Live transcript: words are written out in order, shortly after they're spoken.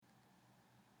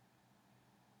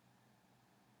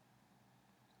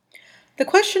The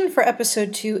question for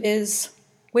episode 2 is,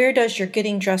 where does your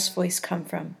getting dressed voice come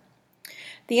from?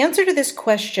 The answer to this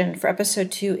question for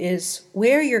episode 2 is,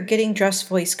 where your getting dressed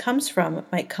voice comes from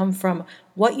might come from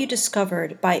what you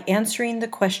discovered by answering the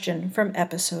question from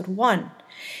episode 1.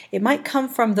 It might come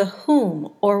from the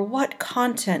whom or what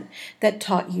content that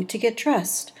taught you to get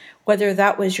dressed, whether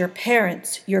that was your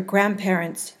parents, your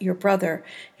grandparents, your brother,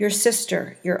 your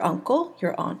sister, your uncle,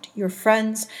 your aunt, your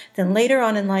friends, then later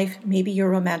on in life, maybe your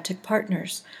romantic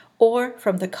partners, or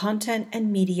from the content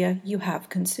and media you have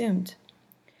consumed.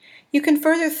 You can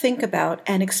further think about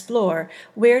and explore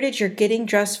where did your getting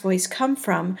dressed voice come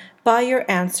from by your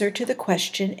answer to the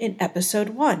question in episode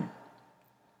 1.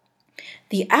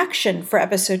 The action for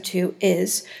episode 2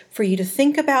 is for you to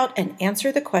think about and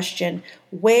answer the question,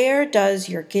 where does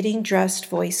your getting dressed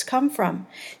voice come from?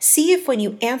 See if when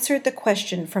you answered the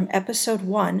question from episode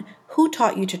 1, who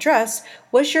taught you to dress,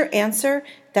 was your answer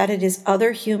that it is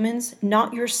other humans,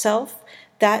 not yourself,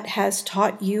 that has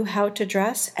taught you how to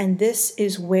dress, and this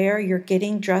is where your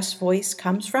getting dressed voice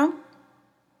comes from?